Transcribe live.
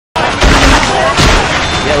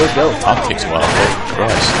Let's go. Tom takes a while.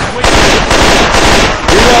 Christ.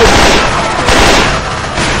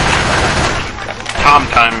 Tom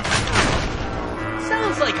time.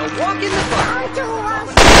 Sounds like a walk in the park.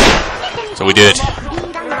 So we did it.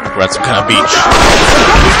 We're at some kind of beach.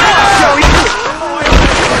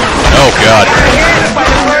 Oh god.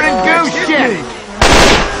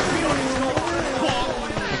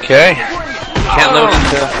 Okay. Can't load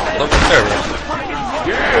into local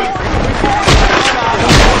servers.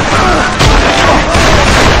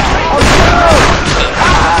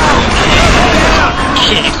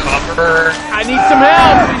 Can't cover. I need some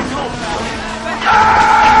help.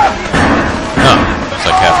 Oh, it's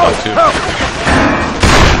like Half-Life 2.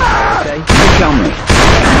 Okay, you tell me.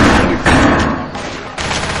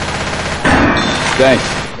 Thanks.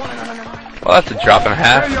 Well, that's a drop in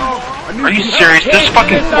half. Are you serious? This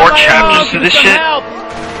fucking 4 chapters to this shit?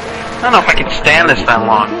 I don't know if I can stand this that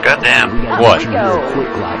long. Goddamn. What?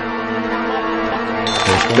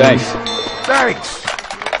 Thanks.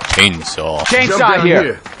 Chainsaw. Chainsaw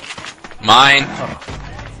here. Mine.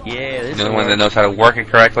 Yeah, this The only one that knows how to work it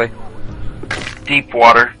correctly. Deep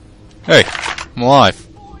water. Hey, I'm alive. Is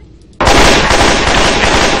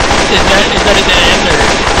that a dead end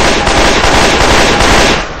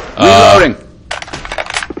or? Reloading.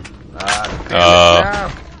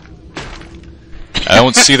 I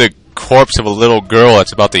don't see the corpse of a little girl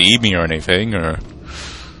that's about to eat me or anything, or...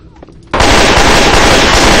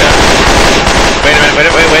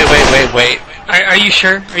 Wait. Are you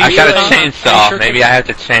sure? Are you I got a sure? chainsaw. Sure? Maybe I have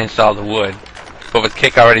to chainsaw the wood. But with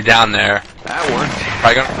Kick already down there. That one.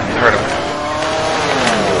 Probably gonna hurt him.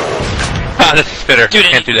 Ah, this is spitter. Dude,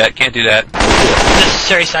 Can't do that. Can't do that.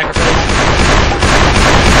 Necessary sacrifice.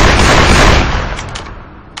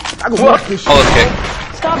 What? Hold it, Kick.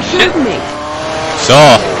 Stop shooting me!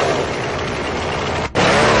 Saw!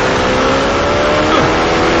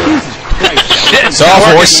 Shit!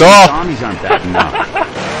 Saw, boy, saw! Zombies aren't bad enough.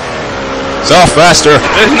 Saw, faster! I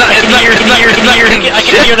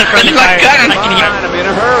can hear the friendly fire. I can hear. I'm in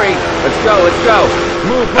a hurry. Let's go.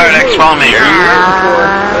 Move. Alright, X, follow me.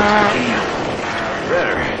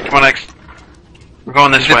 Come on, X. We're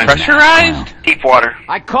going this way. Pressurized? Deep water.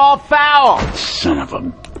 I call foul. Son of a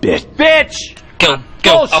bitch. Go.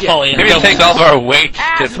 Bullshit. I'll follow you. Maybe Go. it takes all of our weight to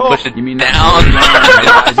Asshole. push it You mean down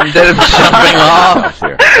instead of jumping off.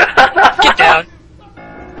 Get down.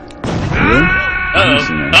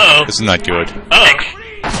 Uh-oh. This is not good. X,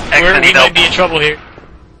 We I need might help. be in trouble here.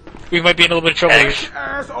 We might be in a little bit of trouble X. here.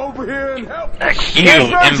 X, you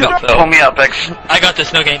imbecile. Pull me up, X. I got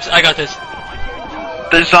this, no games. I got this.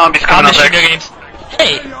 There's zombies I'll coming miss up, you, no X. games.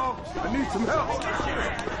 Hey.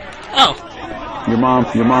 Oh. Your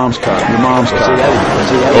mom's car.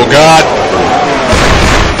 Oh god!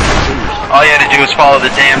 All you had to do was follow the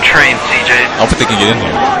damn train, CJ. I don't think they can get in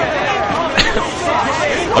here.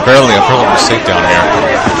 Apparently, I'm probably safe down here.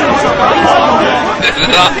 This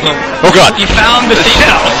is awesome. Oh god! You found the safe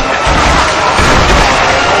house.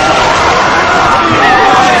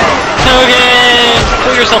 Okay.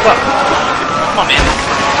 Pull yourself up. Come on, man.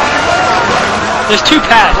 There's 2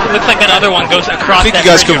 paths. It looks like another one goes across I think that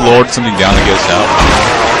you guys bridge. could lord something down to get us out.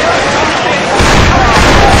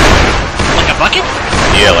 Like a bucket?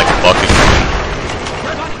 Yeah, like a bucket.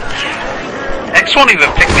 X won't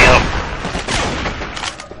even pick me up.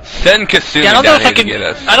 Send Kasumi Yeah, I don't know if I down can. here to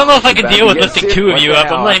get us. I don't know if I can About deal to with get lifting sick. 2 of What you the up.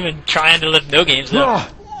 I'm hell? not even trying to lift no games though.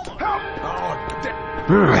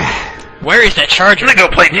 Where is that charger? I'm gonna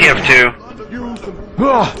go play TF2.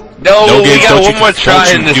 No No, we games, got don't one you- more don't try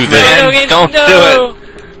you in this, do that. man. No games, Don't no. do it.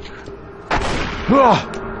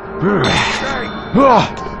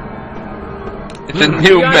 It's a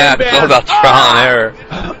new map. It's all about trial and error.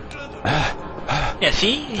 Yeah,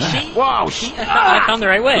 see? You see? Wow. See? I found the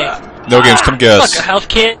right way. No games, come get Look, us. a health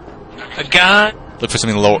kit, a gun, Look for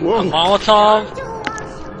something lower. a Molotov,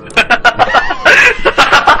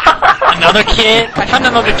 another kit. I found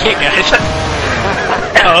another kit, guys.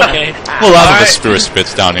 Oh, okay. Well, a lot of the Alright. spirit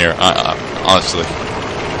spits down here, honestly.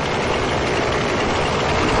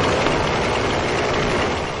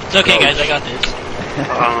 It's okay, guys. I got this.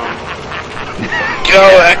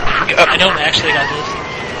 I don't actually got this.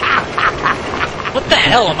 What the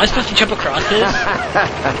hell? Am I supposed to jump across this?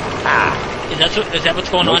 Is that what's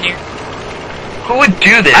going on here? Who would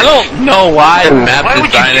do this? I don't know why the map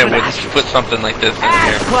designer would put something like this in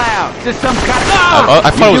here. Cloud. Is this some kind of...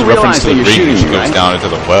 I thought it was a You do reference to the realize that ring you're when she shooting, goes right? down into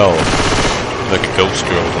the well. Like a ghost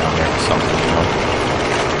girl down there or something, you know?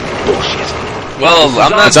 Bullshit. Well,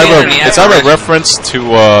 I'm not It's either, seeing any it's either a apparitions. reference to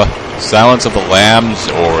Silence of the Lambs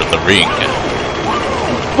or the ring.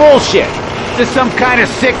 Bullshit. this some kind of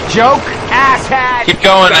sick joke? Asshat! Keep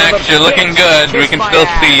going, X. You're looking good. We can still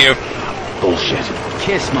see you. Bullshit.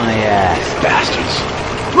 Kiss my ass, bastards.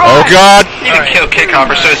 Oh God! Need to kill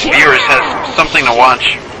Kickhopper so his viewers have something to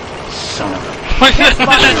watch. Son of a... What's that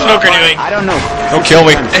smoker doing? I don't know. Don't kill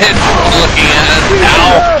me. It's looking at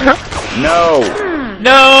us. No!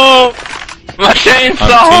 No! My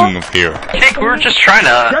chainsaw! I'm king of here. Kick, we were just trying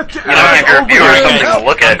to, give your viewers something to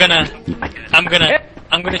look at.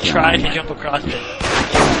 I'm gonna try to jump across it.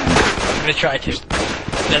 I'm gonna try to.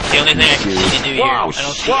 That's the only thing I can see to do here. I don't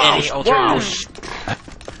see any alternatives.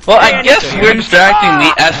 Well, I guess we're distracting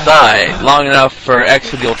the SI long enough for X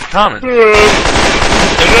to be able to comment. Oh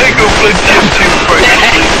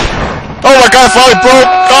my God! I finally broke.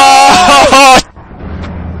 Oh!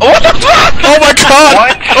 What the fuck? Oh my God!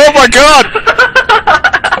 What? Oh my God!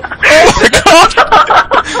 Oh my God!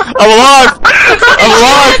 I'm alive! I'm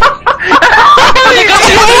alive!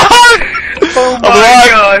 Oh I'm alive!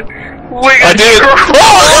 God! Wait, I did! Oh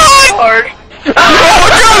hard. my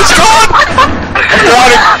God! It's gone! I'm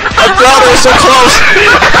drowning! I'm drowning! We're so close!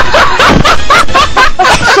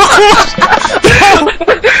 So close!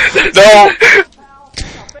 No!